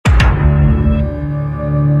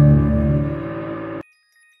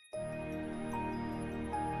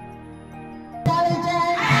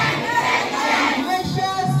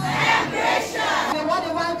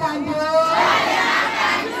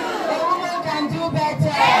do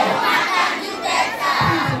better. Everyone can do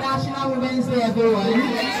better. International Women's Day,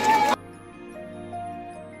 everyone.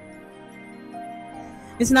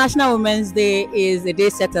 International Women's Day is a day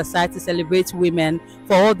set aside to celebrate women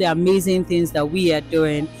for all the amazing things that we are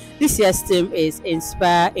doing. This year's theme is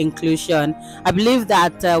Inspire Inclusion. I believe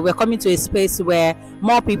that we're coming to a space where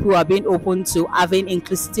more people are being open to having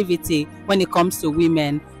inclusivity when it comes to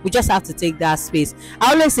women. We just have to take that space.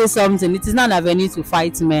 I always say something, it is not an avenue to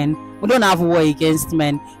fight men. We don't have war against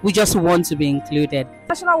men. We just want to be included.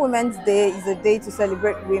 National Women's Day is a day to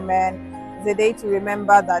celebrate women. It's a day to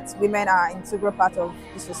remember that women are an integral part of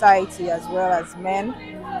the society as well as men.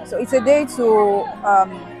 So it's a day to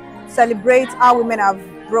celebrate how women have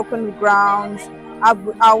broken ground,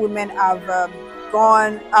 how women have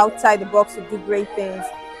gone outside the box to do great things.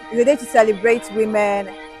 It's a day to celebrate women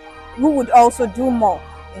who would also do more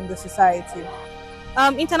in the society.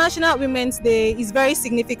 International Women's Day is very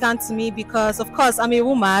significant to me because, of course, I'm a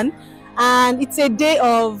woman, and it's a day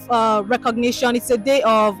of recognition. It's a day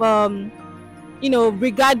of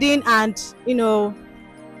regarding and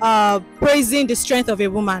praising the strength of a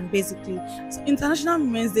woman, basically. So International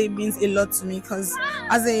Women's Day means a lot to me because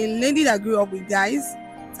as a lady that grew up with guys,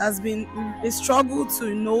 it has been a struggle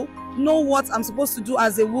to know what I'm supposed to do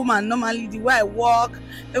as a woman. Normally, the way I walk,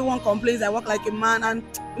 everyone complains I walk like a man, and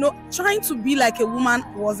trying to be like a woman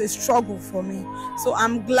was a struggle for me. So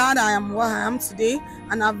I'm glad I am what I am today,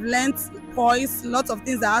 and I've learned poise, lots of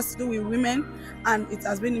things that has to do with women, and it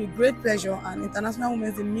has been a great pleasure. And International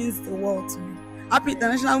Women's Day means the world to me. Happy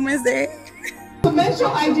International Women's Day. So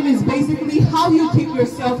menstrual hygiene is basically how you keep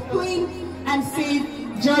yourself clean and safe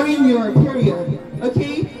during your period.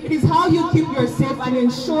 Okay, it is how you keep yourself and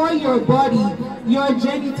ensure your body, your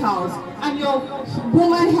genitals, and your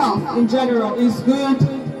woman health in general is good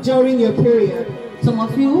during your period. Some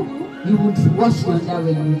of you would wash your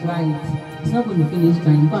underwear and you dry it. It's not going to finish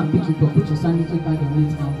drying. Go and pick it up, put your sanitary pad on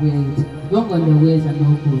it and wear it. Long underwears are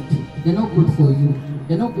not good. They're not good for you.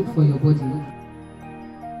 They're not good for your body.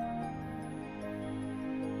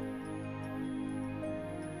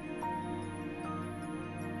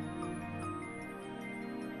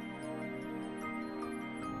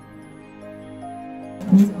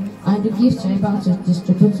 And the gifts you're about to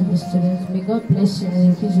distribute to the students, may God bless you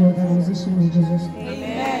and increase your organization in Jesus' name.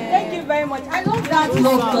 Amen. Thank you very much. I love that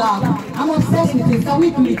love clap. I'm obsessed with it. Can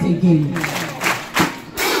we do it again?